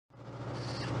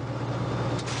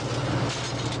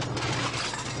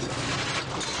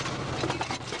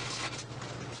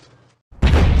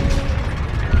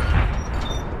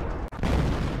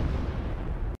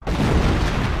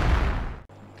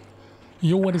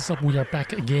Yo, what is up? We are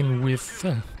back again with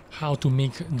how to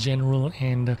make general,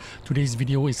 and today's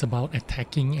video is about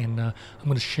attacking, and I'm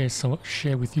going to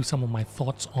share with you some of my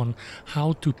thoughts on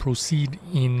how to proceed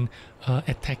in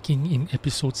attacking in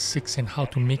episode 6 and how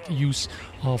to make use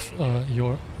of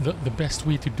the best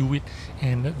way to do it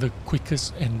and the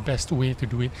quickest and best way to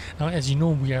do it. Now, as you know,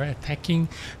 we are attacking.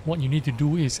 What you need to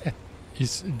do is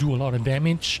do a lot of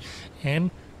damage and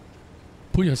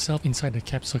put yourself inside the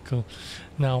cap circle.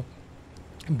 Now,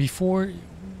 before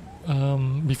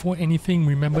anything,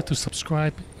 remember to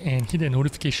subscribe and hit the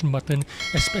notification button,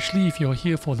 especially if you're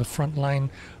here for the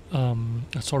Frontline.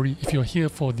 If you're here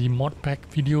for the mod pack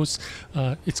videos,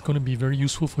 it's going to be very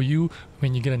useful for you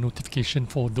when you get a notification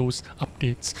for those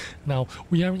updates. Now,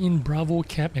 we are in Bravo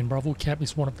Cap, and Bravo Cap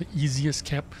is one of the easiest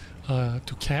one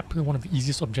of the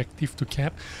easiest objective to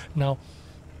cap. Now,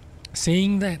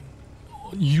 saying that,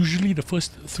 usually the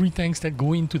first 3 tanks that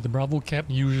go into the Bravo Cap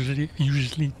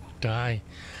usually die.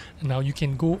 Now, you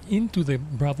can go into the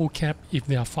Bravo Cap if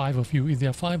there are 5 of you. If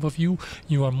there are 5 of you,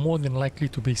 you are more than likely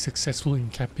to be successful in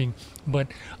capping. But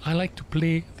I like to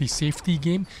play the safety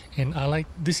game, and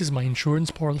this is my insurance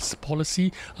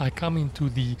policy. I come into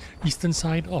the eastern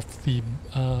side of the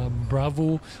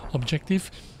Bravo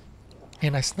objective,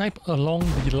 and I snipe along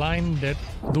the line that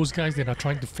those guys that are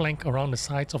trying to flank around the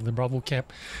sides of the Bravo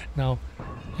Cap. Now,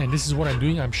 and this is what I'm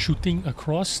doing. I'm shooting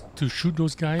across to shoot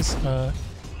those guys.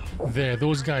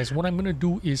 Those guys. What I'm going to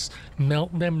do is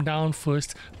melt them down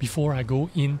first before I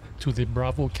go into the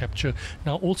Bravo capture.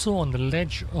 Now, also on the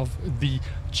ledge of the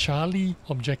Charlie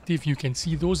objective, you can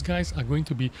see those guys are going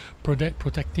to be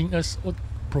protecting us, or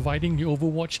providing the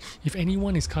overwatch. If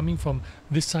anyone is coming from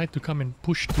this side to come and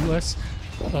push to us,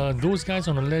 those guys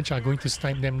on the ledge are going to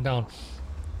snipe them down.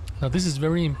 Now, this is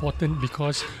very important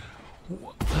because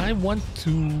I want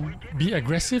to be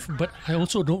aggressive, but I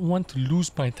also don't want to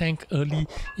lose my tank early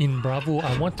in Bravo.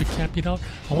 I want to cap it out.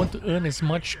 I want to earn as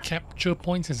much capture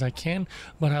points as I can,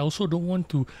 but I also don't want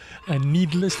to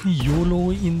needlessly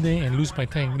YOLO in there and lose my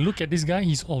tank. Look at this guy,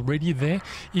 he's already there.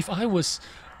 If I was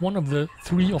one of the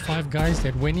 3 or 5 guys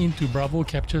that went into Bravo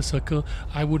capture circle,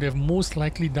 I would have most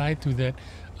likely died to that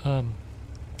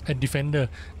a defender.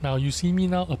 Now, you see me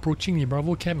now approaching the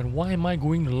Bravo cap, and why am I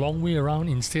going the long way around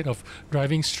instead of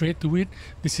driving straight to it?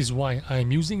 This is why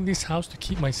I'm using this house to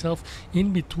keep myself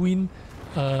in between,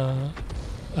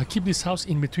 keep this house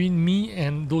in between me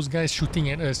and those guys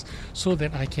shooting at us, so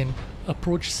that I can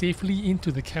approach safely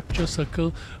into the capture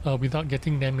circle without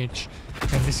getting damaged.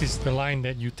 And this is the line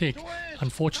that you take.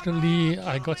 Unfortunately,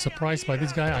 I got surprised by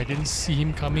this guy. I didn't see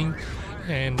him coming,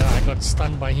 and I got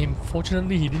stunned by him.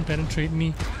 Fortunately, he didn't penetrate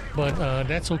me, but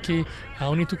that's okay. I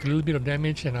only took a little bit of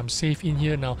damage and I'm safe in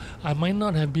here. Now, I might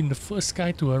not have been the first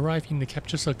guy to arrive in the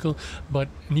capture circle, but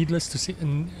needless to say,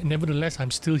 nevertheless,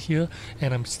 I'm still here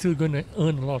and I'm still going to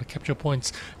earn a lot of capture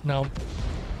points. Now,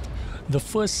 the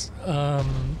first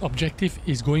objective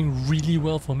is going really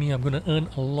well for me. I'm going to earn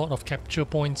a lot of capture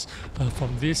points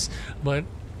from this, but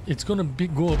it's going to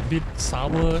go a bit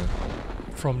sour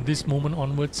from this moment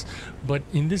onwards. But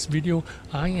in this video,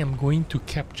 I am going to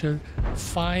capture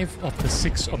 5 of the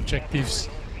 6 objectives,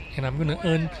 and I'm going to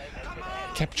earn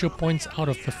capture points out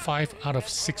of the 5 out of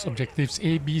 6 objectives,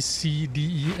 A, B, C, D,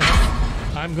 E,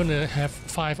 F. I'm going to have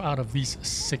 5 out of these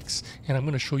 6, and I'm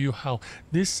going to show you how.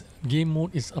 This game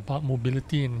mode is about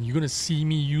mobility, and you're going to see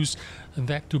me use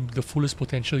that to the fullest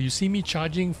potential. You see me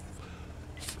charging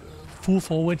full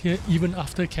forward here even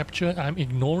after capture. I'm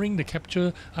ignoring the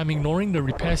capture, I'm ignoring the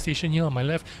repair station here on my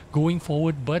left, going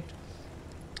forward, but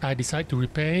I decide to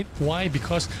repair it. Why?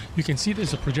 Because you can see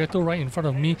there's a projectile right in front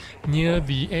of me near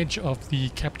the edge of the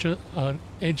capture,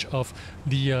 edge of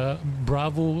the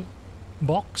Bravo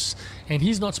box, and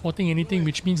he's not spotting anything,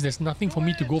 which means there's nothing for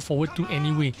me to go forward to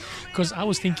anyway, because I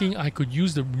was thinking I could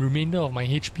use the remainder of my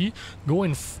HP, go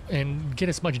and get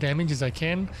as much damage as I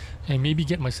can, and maybe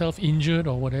get myself injured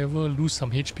or whatever, lose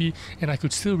some HP, and I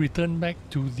could still return back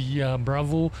to the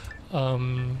Bravo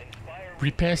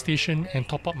repair station and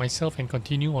top up myself and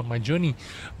continue on my journey.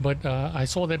 But I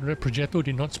saw that Red Projecto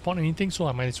did not spot anything, so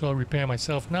I might as well repair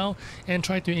myself now and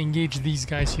try to engage these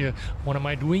guys here. What am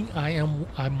I doing?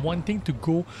 I'm wanting to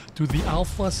go to the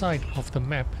alpha side of the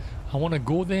map. I want to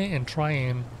go there and try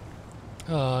and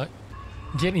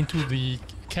get into the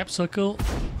cap circle,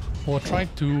 or try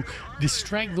to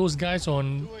distract those guys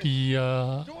on the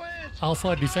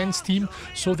Alpha defense team,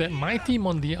 so that my team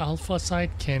on the Alpha side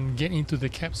can get into the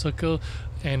cap circle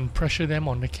and pressure them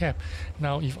on the cap.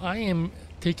 Now, if I am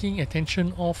taking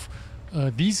attention off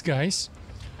these guys,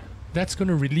 that's going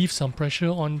to relieve some pressure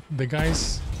on the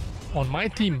guys on my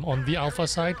team on the Alpha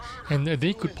side, and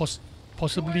they could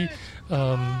possibly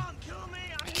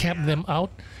cap them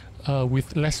out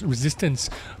with less resistance.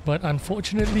 But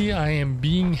unfortunately, I am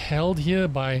being held here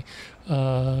by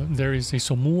there is a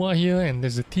Somua here and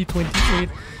there's a T28,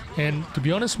 and to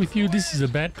be honest with you, this is a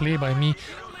bad play by me.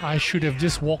 I should have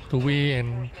just walked away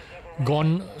and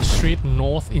gone straight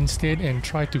north instead and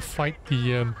tried to fight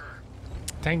the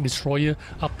tank destroyer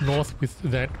up north with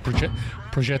that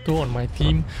Progetto on my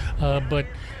team. But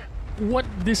what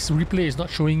this replay is not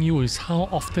showing you is how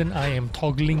often I am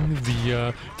toggling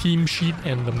the team sheet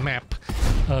and the map.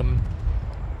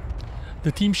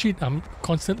 The team sheet, I'm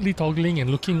constantly toggling and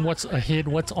looking what's ahead,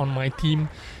 what's on my team,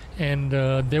 and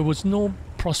there was no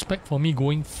prospect for me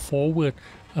going forward.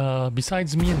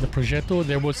 Besides me and the Progetto,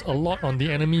 there was a lot on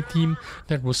the enemy team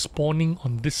that was spawning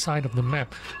on this side of the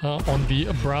map, on the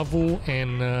Bravo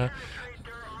and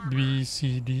we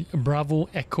see the Bravo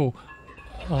Echo,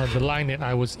 the line that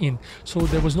I was in. So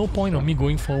there was no point of me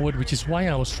going forward, which is why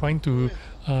I was trying to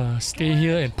stay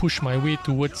here and push my way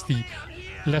towards the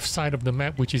left side of the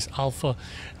map, which is Alpha.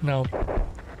 Now,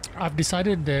 I've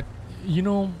decided that, you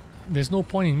know, there's no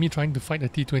point in me trying to fight a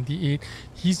T28.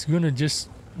 He's gonna just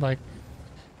like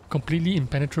completely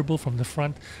impenetrable from the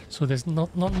front, so there's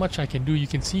not much I can do. You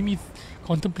can see me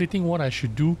contemplating what I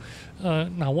should do.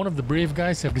 Now one of the brave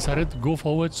guys have decided to go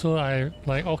forward, so I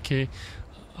like, okay,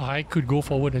 I could go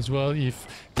forward as well if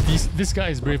this guy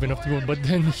is brave enough to go. But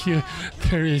then here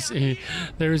there is a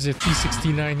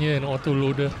T69 here, an auto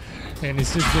loader, and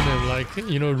it's just gonna, like,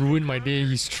 you know, ruin my day.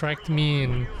 He's tracked me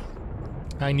and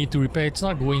I need to repair. It's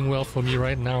not going well for me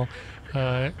right now.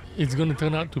 It's gonna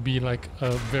turn out to be like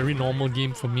a very normal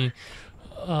game for me.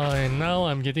 And now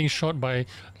I'm getting shot by,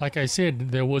 like I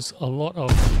said, there was a lot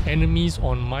of enemies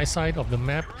on my side of the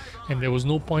map and there was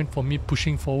no point for me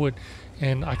pushing forward,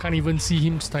 and I can't even see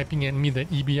him sniping at me. That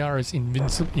EBR is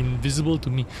invisible to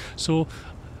me. So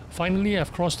finally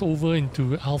I've crossed over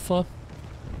into Alpha.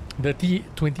 The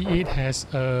T28 has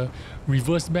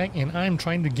reversed back and I'm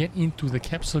trying to get into the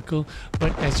cap circle,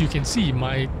 but as you can see,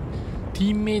 my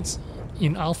teammates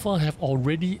in Alpha have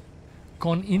already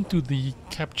gone into the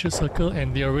capture circle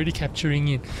and they're already capturing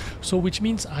it. So which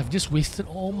means I've just wasted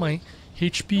all my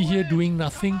HP here doing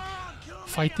nothing,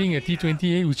 fighting a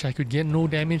T28 which I could get no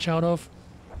damage out of.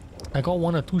 I got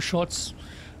 1 or 2 shots,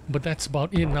 but that's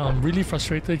about it. Now I'm really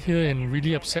frustrated here and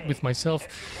really upset with myself,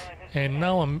 and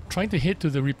now I'm trying to head to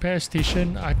the repair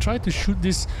station. I tried to shoot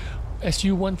this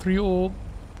SU-130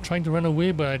 trying to run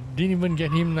away, but I didn't even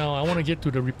get him. Now I want to get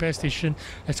to the repair station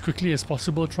as quickly as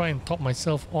possible, try and top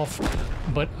myself off,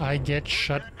 but I get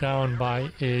shut down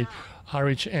by a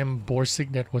RHM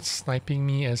Borsig that was sniping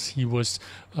me as he was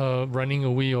running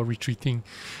away or retreating.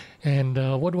 And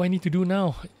what do I need to do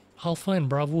now? Alpha and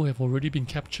Bravo have already been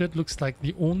captured. Looks like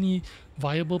the only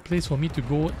viable place for me to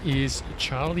go is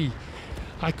Charlie.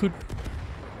 I could,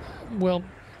 well,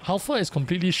 Alpha is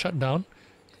completely shut down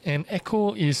and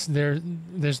Echo is there.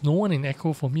 There's no one in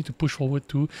Echo for me to push forward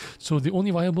to, so the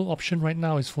only viable option right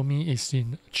now is for me is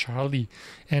in Charlie.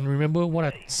 And remember what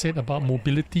I said about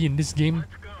mobility in this game.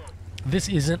 This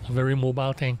isn't a very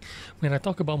mobile tank. When I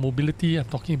talk about mobility, I'm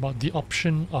talking about the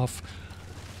option of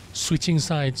switching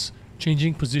sides,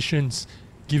 changing positions,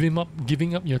 giving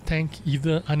up your tank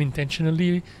either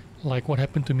unintentionally, like what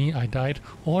happened to me, I died,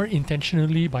 or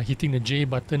intentionally by hitting the J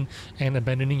button and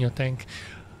abandoning your tank.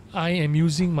 I am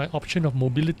using my option of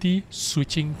mobility,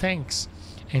 switching tanks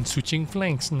and switching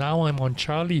flanks. Now I'm on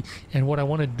Charlie, and what I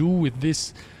want to do with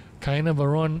this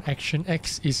caernarvonAX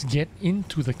X is get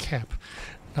into the cap.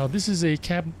 Now this is a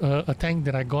a tank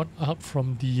that I got out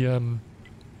from the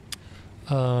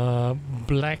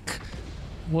black,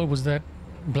 what was that,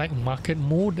 black market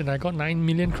mode, and I got 9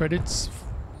 million credits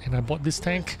and I bought this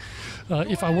tank.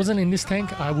 If I wasn't in this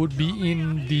tank, I would be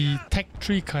in the Tech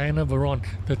 3 caernarvon,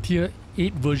 the tier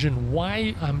 8 version.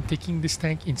 Why I'm taking this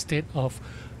tank instead of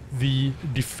the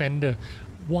Defender?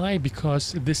 Why?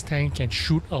 Because this tank can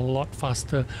shoot a lot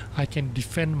faster. I can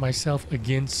defend myself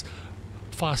against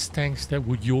fast tanks that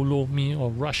would YOLO me or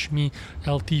rush me.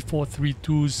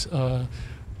 LT-432s,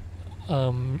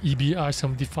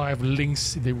 EBR-75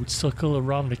 links, they would circle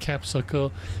around the cap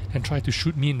circle and try to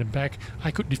shoot me in the back.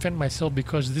 I could defend myself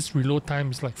because this reload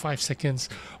time is like 5 seconds,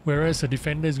 whereas a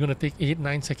Defender is going to take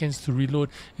 8-9 seconds to reload.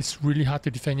 It's really hard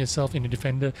to defend yourself in a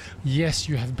Defender. Yes,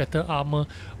 you have better armor,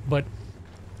 but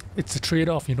it's a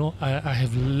trade-off, you know. I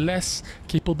have less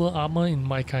capable armor in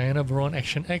my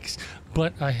caernarvonAX X,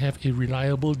 but I have a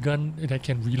reliable gun that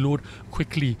can reload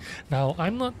quickly. Now,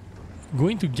 I'm not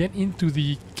going to get into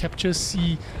the capture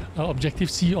C,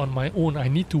 objective C on my own. I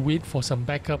need to wait for some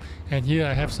backup, and here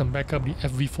I have some backup. The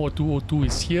FV4202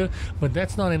 is here, but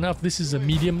that's not enough. This is a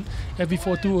medium.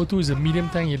 FV4202 is a medium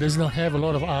tank. It does not have a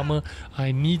lot of armor.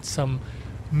 I need some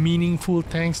meaningful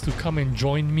tanks to come and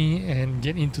join me and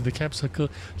get into the cap circle.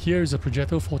 Here is a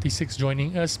Projectile 46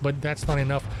 joining us, but that's not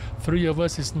enough. 3 of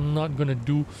us is not gonna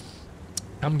do.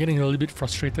 I'm getting a little bit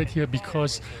frustrated here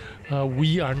because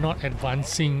we are not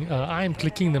advancing. I am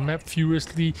clicking the map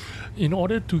furiously. In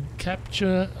order to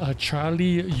capture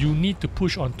Charlie, you need to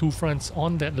push on 2 fronts,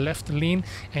 on that left lane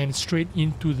and straight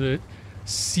into the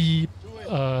C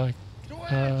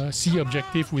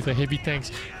objective with the heavy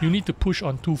tanks. You need to push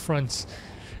on 2 fronts,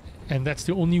 and that's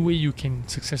the only way you can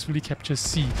successfully capture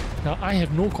C. Now, I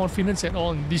have no confidence at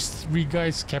all in these 3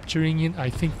 guys capturing it. I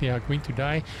think they are going to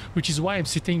die, which is why I'm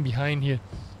sitting behind here.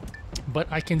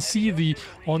 But I can see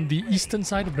on the eastern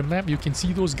side of the map, you can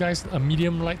see those guys,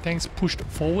 medium light tanks pushed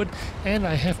forward, and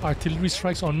I have artillery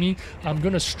strikes on me. I'm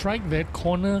gonna strike that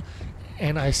corner,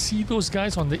 and I see those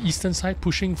guys on the eastern side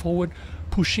pushing forward,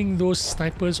 pushing those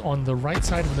snipers on the right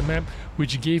side of the map,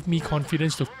 which gave me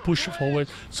confidence to push forward.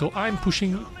 So I'm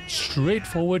pushing straight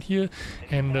forward here,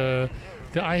 and the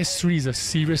IS-3 is a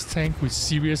serious tank with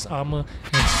serious armor,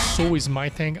 and so is my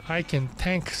tank. I can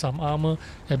tank some armor,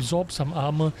 absorb some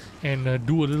armor, and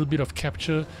do a little bit of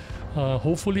capture.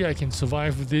 Hopefully I can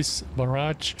survive this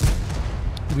barrage,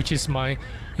 which is my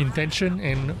intention.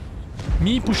 And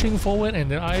me pushing forward and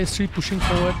the IS-3 pushing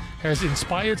forward has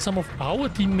inspired some of our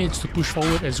teammates to push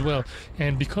forward as well,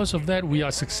 and because of that we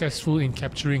are successful in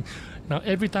capturing. Now,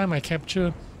 every time I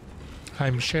capture,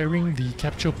 I'm sharing the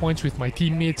capture points with my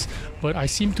teammates, but I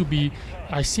seem to be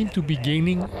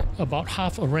gaining about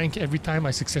half a rank every time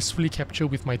I successfully capture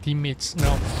with my teammates.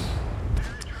 Now,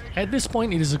 at this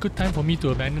point, it is a good time for me to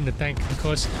abandon the tank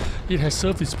because it has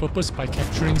served its purpose by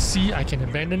capturing C. I can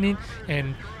abandon it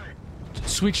and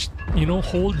switch,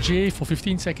 hold J for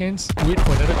 15 seconds, wait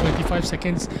for another 25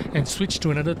 seconds, and switch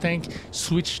to another tank,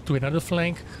 switch to another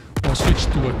flank, or switch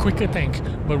to a quicker tank.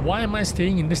 But why am I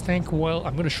staying in this tank? Well,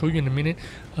 I'm going to show you in a minute,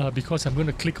 because I'm going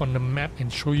to click on the map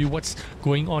and show you what's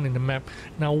going on in the map.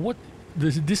 Now, what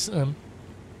this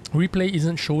replay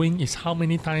isn't showing is how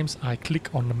many times I click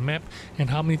on the map and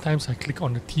how many times I click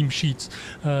on the team sheets.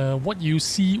 What you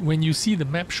see when you see the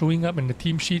map showing up and the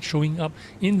team sheet showing up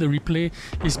in the replay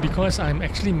is because I'm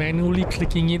actually manually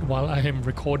clicking it while I am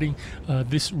recording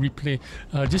this replay,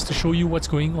 just to show you what's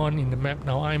going on in the map.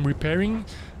 Now, I'm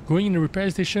going in the repair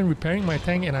station, repairing my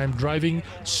tank, and I'm driving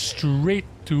straight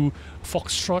to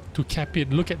Foxtrot to cap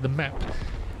it. Look at the map.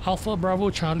 Alpha Bravo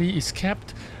Charlie is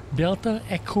capped. Delta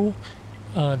Echo,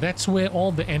 that's where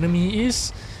all the enemy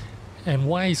is. And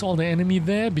why is all the enemy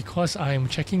there? Because I'm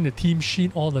checking the team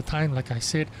sheet all the time. Like I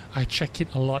said, I check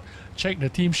it a lot. Check the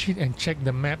team sheet and check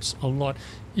the maps a lot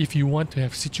if you want to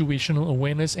have situational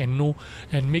awareness and know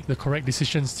and make the correct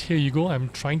decisions. Here you go. I'm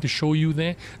trying to show you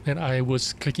there that I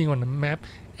was clicking on the map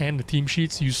and the team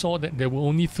sheets. You saw that there were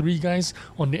only 3 guys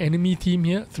on the enemy team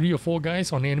here, 3 or 4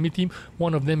 guys on the enemy team.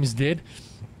 One of them is dead.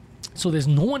 So there's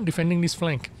no one defending this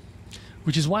flank,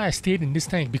 which is why I stayed in this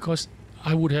tank, because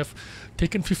I would have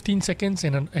taken 15 seconds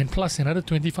and plus another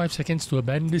 25 seconds to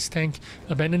abandon this tank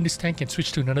and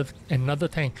switch to another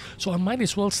tank. So I might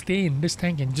as well stay in this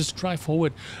tank and just drive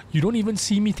forward. You don't even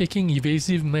see me taking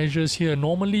evasive measures here.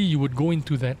 Normally you would go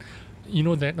into that,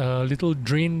 that little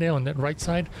drain there on that right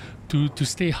side to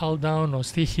stay hull down or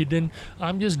stay hidden.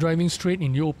 I'm just driving straight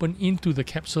in the open into the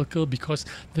cap circle because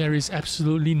there is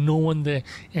absolutely no one there,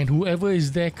 and whoever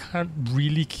is there can't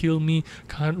really kill me,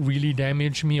 can't really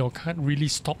damage me, or can't really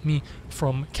stop me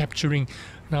from capturing.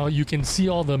 Now you can see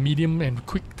all the medium and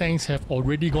quick tanks have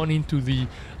already gone into the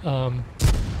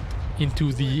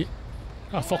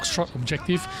Foxtrot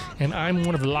objective, and I'm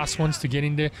one of the last ones to get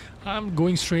in there. I'm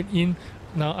going straight in.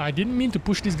 Now, I didn't mean to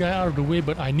push this guy out of the way,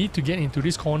 but I need to get into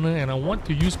this corner, and I want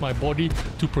to use my body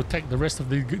to protect the rest of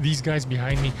these guys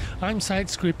behind me. I'm side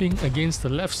scraping against the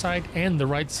left side and the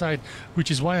right side,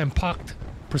 which is why I'm parked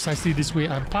precisely this way.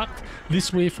 I'm parked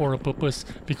this way for a purpose,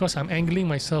 because I'm angling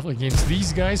myself against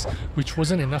these guys, which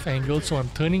wasn't enough angle, so I'm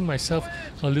turning myself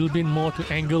a little bit more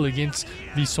to angle against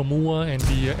the Samoa and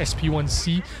the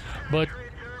SP1C. But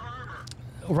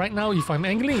right now, if I'm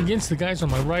angling against the guys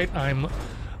on my right,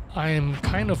 I am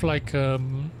kind of like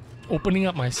opening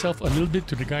up myself a little bit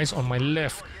to the guys on my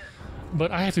left.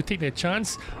 But I have to take that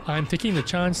chance. I'm taking the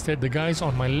chance that the guys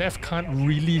on my left can't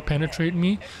really penetrate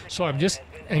me, so I'm just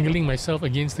angling myself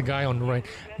against the guy on the right.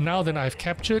 Now that I've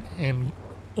captured and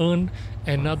earned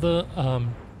another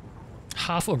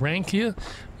half a rank here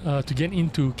to get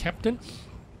into captain,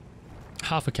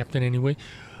 half a captain anyway,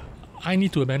 I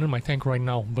need to abandon my tank right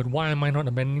now. But why am I not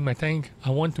abandoning my tank? I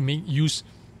want to make use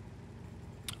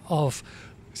of,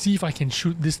 see if I can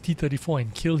shoot this T-34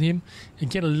 and kill him and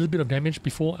get a little bit of damage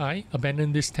before I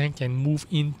abandon this tank and move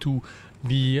into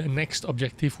the next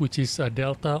objective, which is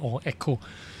Delta or Echo.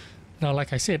 Now,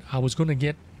 like I said, I was going to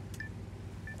get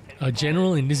a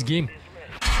general in this game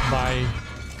by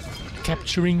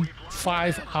capturing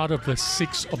 5 out of the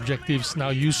 6 objectives. Now,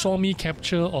 you saw me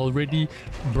capture already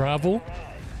Bravo,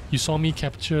 you saw me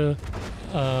capture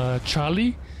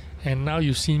Charlie, and now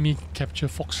you see me capture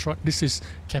Foxtrot. This is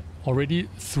already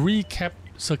 3 cap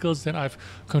circles that I've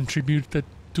contributed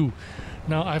to.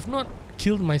 Now, I've not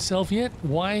killed myself yet.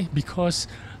 Why? Because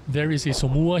there is a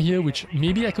Somua here, which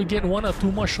maybe I could get 1 or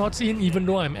 2 more shots in, even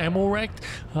though I'm ammo racked.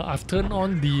 I've turned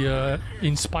on the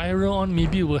Inspirer on.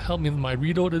 Maybe it will help me with my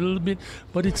reload a little bit,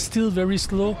 but it's still very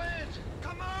slow.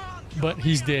 But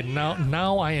he's dead.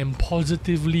 Now I am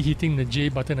positively hitting the J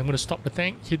button. I'm going to stop the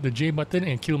tank, hit the J button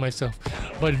and kill myself.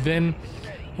 But then,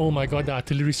 oh my god, the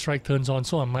artillery strike turns on,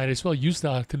 so I might as well use the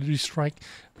artillery strike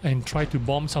and try to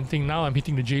bomb something. Now I'm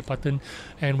hitting the J button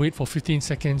and wait for 15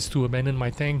 seconds to abandon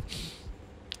my tank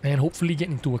and hopefully get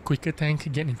into a quicker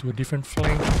tank, get into a different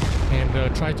flank,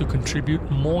 and try to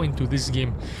contribute more into this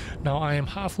game. Now I am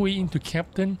halfway into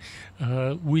Captain,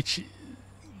 which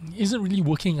isn't really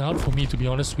working out for me, to be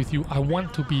honest with you. I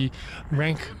want to be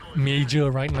rank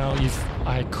Major right now if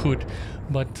I could,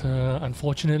 but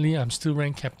unfortunately I'm still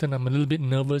rank Captain. I'm a little bit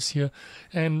nervous here,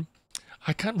 and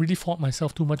I can't really fault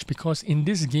myself too much because in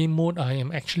this game mode I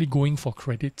am actually going for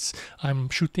credits. I'm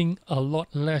shooting a lot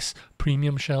less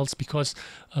premium shells because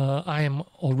I am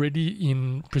already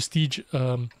in Prestige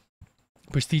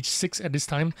 6 at this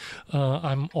time.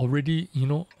 I'm already, you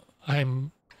know,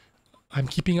 I'm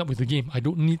keeping up with the game. I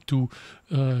don't need to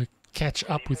catch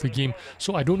up with the game,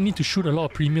 so I don't need to shoot a lot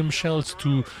of premium shells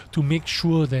to make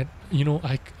sure that, you know,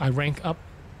 I rank up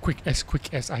quick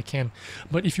as I can.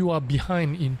 But if you are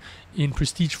behind in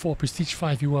Prestige 4, Prestige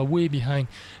 5, you are way behind.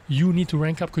 You need to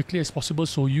rank up quickly as possible,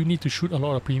 so you need to shoot a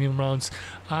lot of premium rounds.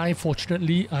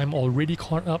 Fortunately, I'm already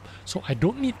caught up, so I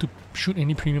don't need to shoot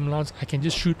any premium rounds. I can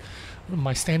just shoot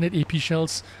my standard AP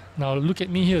shells. Now look at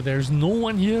me here. There's no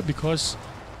one here because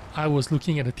I was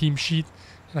looking at the team sheet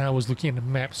and I was looking at the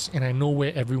maps and I know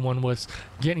where everyone was.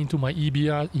 Get into my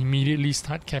EBR, immediately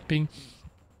start capping.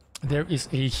 There is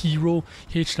a hero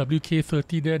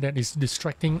HWK30 there that is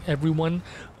distracting everyone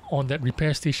on that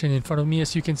repair station in front of me.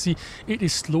 As you can see, it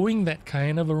is slowing that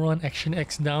caernarvon Action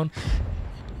X down.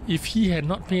 If he had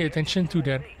not paid attention to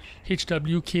that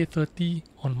HWK30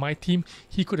 on my team,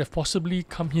 he could have possibly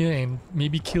come here and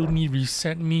maybe kill me,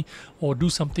 reset me, or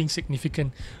do something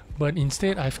significant. But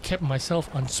instead, I've kept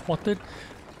myself unspotted.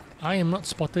 I am not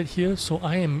spotted here, so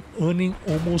I am earning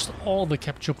almost all the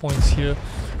capture points here.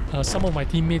 Some of my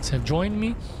teammates have joined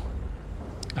me.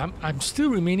 I'm still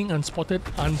remaining unspotted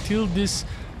until this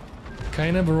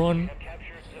caernarvon.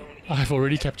 I've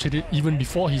already captured it even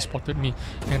before he spotted me,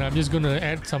 and I'm just gonna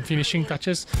add some finishing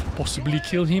touches, possibly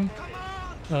kill him,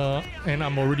 and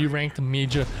I'm already ranked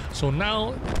Major. So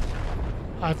now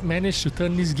I've managed to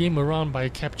turn this game around by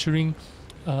capturing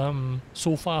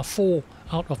so far 4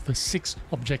 out of the 6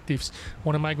 objectives.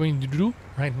 What am I going to do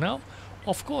right now?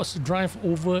 Of course, drive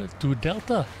over to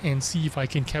Delta and see if I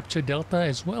can capture Delta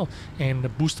as well and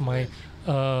boost my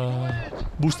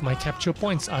capture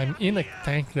points. I'm in a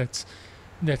tank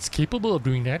that's capable of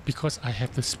doing that because I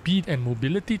have the speed and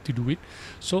mobility to do it.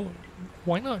 So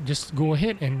why not just go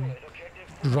ahead and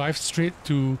drive straight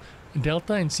to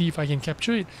Delta and see if I can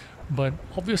capture it. But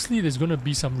obviously there's going to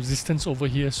be some resistance over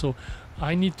here, so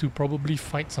I need to probably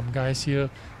fight some guys here,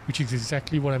 which is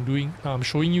exactly what I'm doing. Now I'm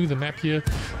showing you the map here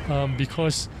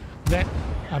because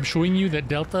I'm showing you that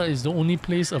Delta is the only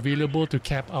place available to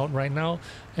cap out right now,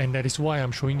 and that is why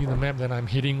I'm showing you the map that I'm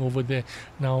heading over there.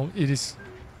 Now it is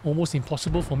almost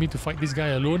impossible for me to fight this guy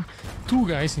alone, 2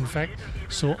 guys in fact,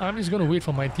 so I'm just going to wait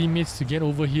for my teammates to get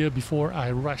over here before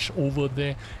I rush over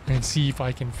there and see if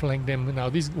I can flank them. Now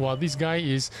while this guy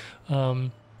is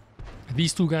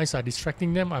these 2 guys are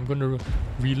distracting them, I'm going to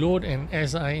reload, and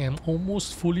as I am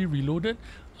almost fully reloaded,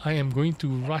 I am going to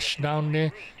rush down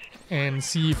there and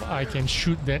see if I can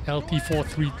shoot that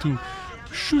LT432.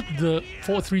 Shoot the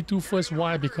 432 first.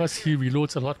 Why? Because he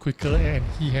reloads a lot quicker and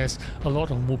he has a lot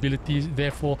of mobility,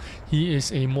 therefore he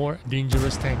is a more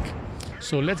dangerous tank.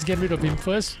 So let's get rid of him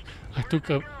first. I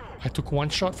took 1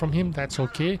 shot from him, that's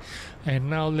okay. And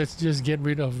now let's just get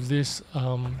rid of this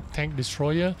tank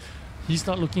destroyer. He's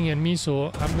not looking at me,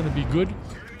 so I'm gonna be good.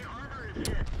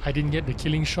 I didn't get the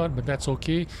killing shot, but that's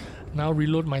okay. Now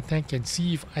reload my tank and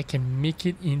see if I can make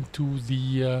it into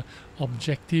the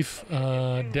objective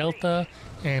delta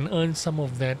and earn some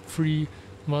of that free,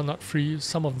 well, not free,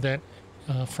 some of that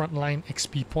frontline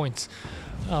XP points.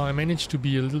 I managed to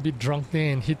be a little bit drunk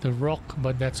there and hit the rock,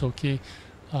 but that's okay.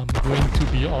 I'm going to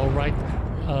be alright.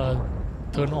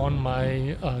 Turn on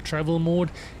my travel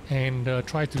mode and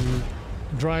try to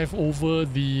drive over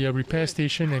the repair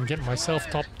station and get myself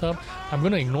topped up. I'm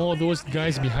gonna ignore those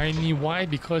guys behind me. Why?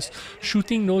 Because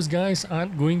shooting those guys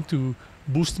aren't going to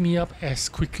boost me up as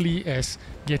quickly as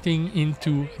getting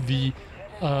into the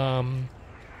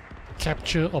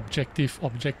capture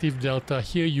objective delta.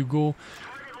 Here you go,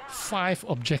 5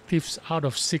 objectives out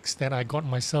of 6 that I got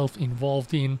myself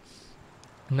involved in.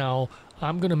 Now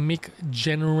I'm gonna make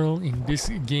general in this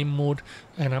game mode,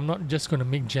 and I'm not just gonna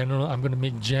make general, I'm gonna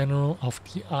make general of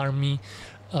the army.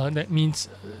 That means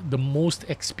the most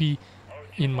XP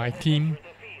in my team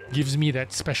gives me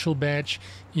that special badge.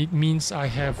 It means I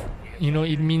have, you know,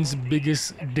 it means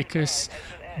biggest, dickest,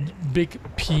 big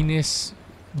penis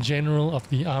general of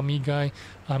the army guy.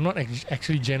 I'm not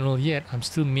actually general yet, I'm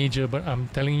still major, but I'm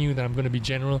telling you that I'm going to be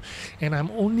general, and I'm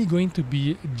only going to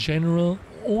be general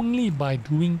only by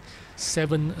doing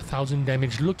 7,000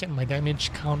 damage. Look at my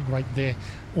damage count right there,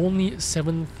 only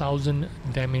 7,000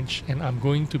 damage, and I'm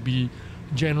going to be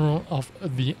general of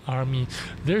the army.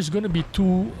 There's going to be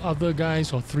 2 other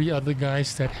guys or 3 other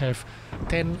guys that have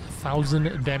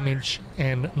 10,000 damage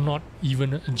and not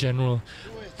even general.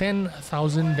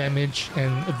 10,000 damage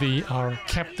and they are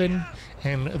captain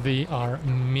and they are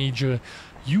major.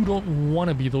 You don't want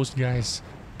to be those guys,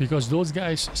 because those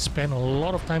guys spend a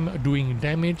lot of time doing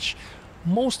damage,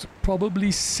 most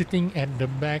probably sitting at the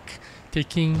back,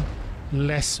 taking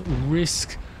less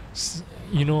risk,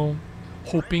 you know,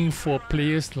 hoping for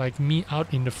players like me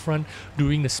out in the front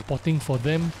doing the spotting for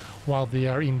them while they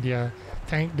are in their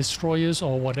tank destroyers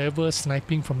or whatever,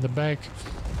 sniping from the back.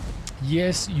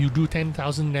 Yes, you do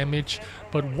 10,000 damage,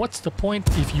 but what's the point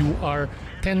if you are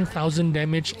 10,000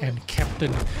 damage and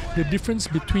captain? The difference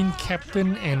between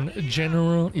captain and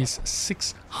general is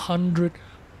 600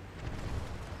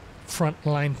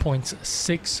 frontline points.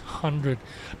 600.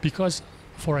 Because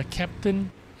for a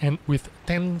captain and with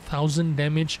 10,000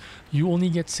 damage, you only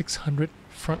get 600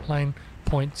 frontline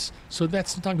points, so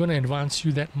that's not going to advance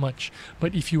you that much.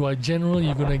 But if you are general,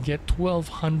 you're going to get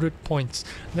 1,200 points.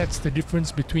 That's the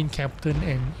difference between captain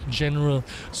and general.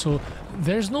 So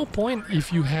there's no point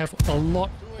if you have a lot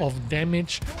of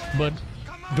damage but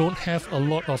don't have a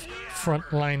lot of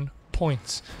frontline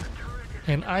points.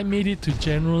 And I made it to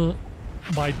general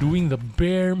by doing the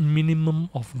bare minimum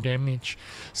of damage.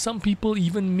 Some people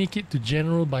even make it to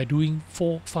general by doing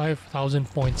 4,000-5,000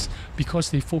 points because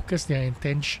they focus their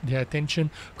attention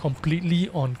completely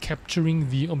on capturing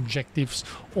the objectives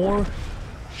or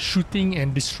shooting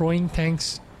and destroying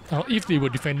tanks. If they were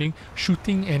defending,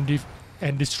 shooting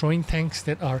and destroying tanks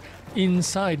that are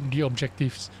inside the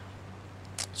objectives.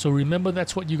 So remember,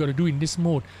 that's what you got to do in this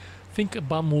mode. Think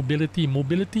about mobility.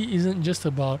 Mobility isn't just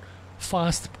about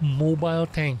fast mobile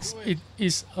tanks. It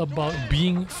is about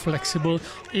being flexible.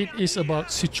 It is about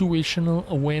situational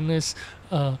awareness,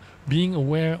 being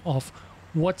aware of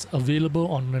what's available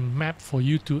on the map for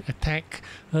you to attack.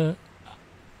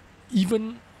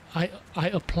 Even I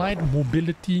applied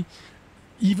mobility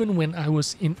even when I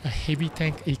was in a heavy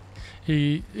tank, a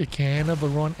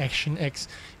caernarvonAX X.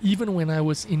 Even when I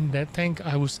was in that tank,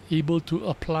 I was able to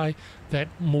apply that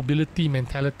mobility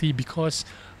mentality because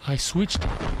I switched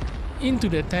into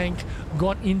the tank,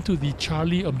 got into the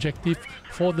Charlie objective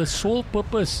for the sole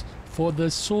purpose,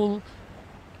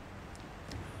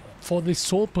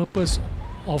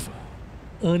 of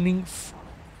earning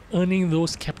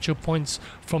those capture points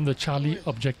from the Charlie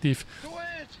objective.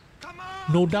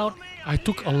 No doubt I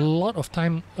took a lot of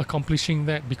time accomplishing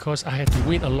that because I had to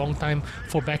wait a long time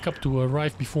for backup to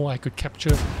arrive before I could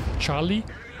capture Charlie,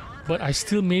 but I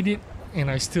still made it and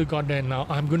I still got there. Now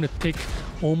I'm going to take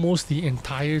almost the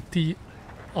entirety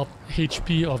of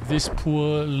HP of this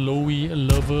poor lowy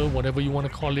lover, whatever you want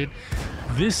to call it.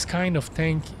 This kind of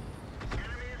tank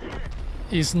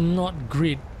is not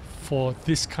great for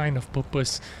this kind of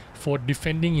purpose, for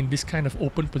defending in this kind of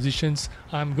open positions.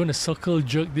 I'm going to circle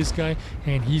jerk this guy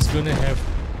and he's going to have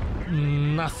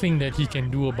nothing that he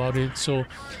can do about it. So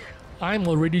I'm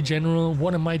already general.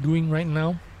 What am I doing right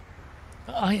now?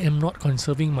 I am not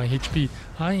conserving my HP.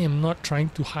 I am not trying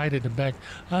to hide at the back.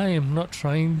 I am not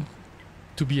trying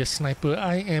to be a sniper.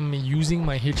 I am using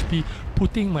my HP,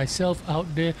 putting myself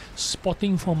out there,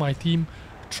 spotting for my team,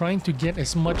 trying to get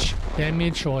as much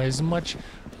damage or as much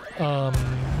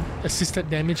assisted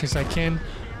damage as I can,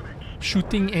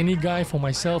 shooting any guy for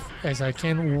myself as I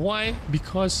can. Why?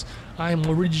 Because I'm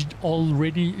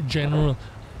already general.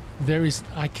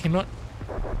 I cannot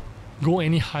go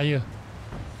any higher.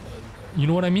 You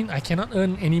know what I mean? I cannot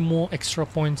earn any more extra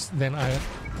points than I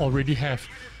already have.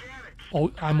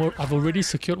 I've already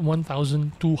secured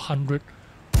 1,200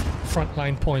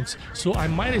 frontline points, so I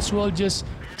might as well just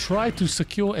try to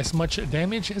secure as much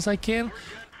damage as I can,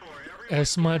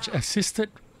 as much assisted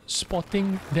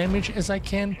spotting damage as I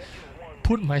can,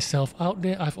 put myself out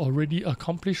there. I've already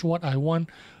accomplished what I want.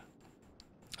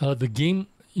 The game,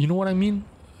 you know what I mean?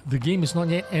 The game is not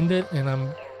yet ended, and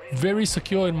I'm very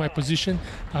secure in my position.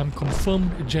 I'm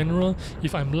confirmed general.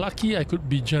 If I'm lucky, I could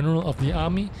be general of the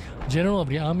army. General of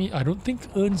the army, I don't think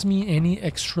earns me any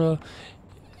extra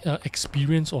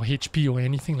experience or HP or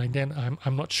anything like that.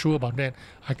 I'm not sure about that.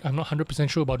 I'm not 100%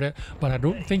 sure about that, but I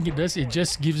don't think it does. It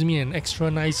just gives me an extra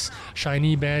nice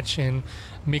shiny badge and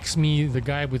makes me the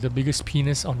guy with the biggest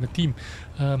penis on the team.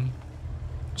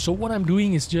 So what I'm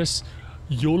doing is just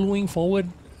YOLOing forward.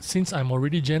 Since I'm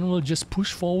already general, just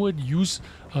push forward,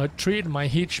 trade my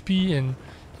HP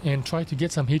and try to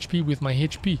get some HP with my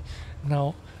HP.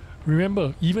 Now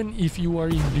remember, even if you are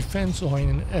in defense or in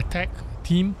an attack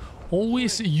team,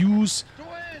 always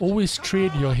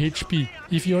trade your HP.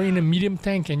 If you're in a medium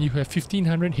tank and you have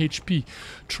 1500 HP,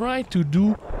 try to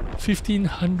do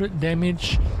 1500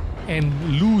 damage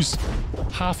and lose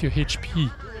half your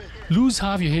HP. Lose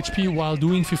half your HP while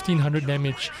doing 1500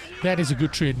 damage. That is a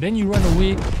good trade. Then you run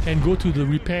away and go to the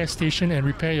repair station and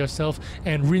repair yourself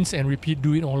and rinse and repeat,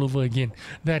 do it all over again.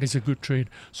 That is a good trade.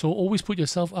 So always put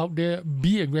yourself out there,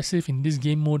 be aggressive in this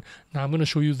game mode. Now I'm going to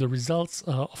show you the results.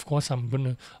 Of course, I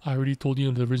already told you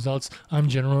the results. I'm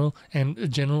general and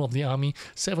general of the army,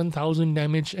 7,000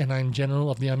 damage, and I'm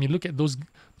general of the army. Look at those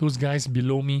guys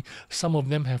below me. Some of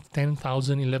them have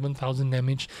 10,000, 11,000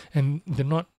 damage, and they're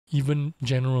not even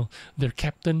general. They're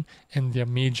captain and they're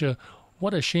major.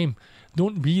 What a shame.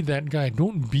 Don't be that guy.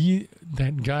 Don't be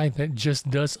that guy that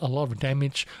just does a lot of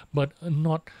damage but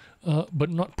not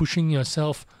pushing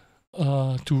yourself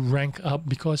to rank up,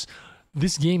 because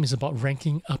this game is about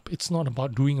ranking up. It's not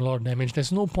about doing a lot of damage.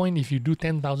 There's no point if you do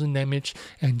 10,000 damage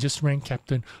and just rank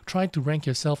captain. Try to rank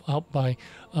yourself up by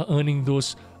earning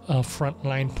those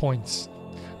frontline points.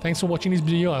 Thanks for watching this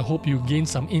video. I hope you gained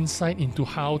some insight into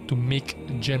how to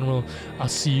make general. I'll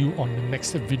see you on the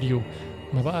next video.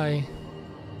 Bye bye.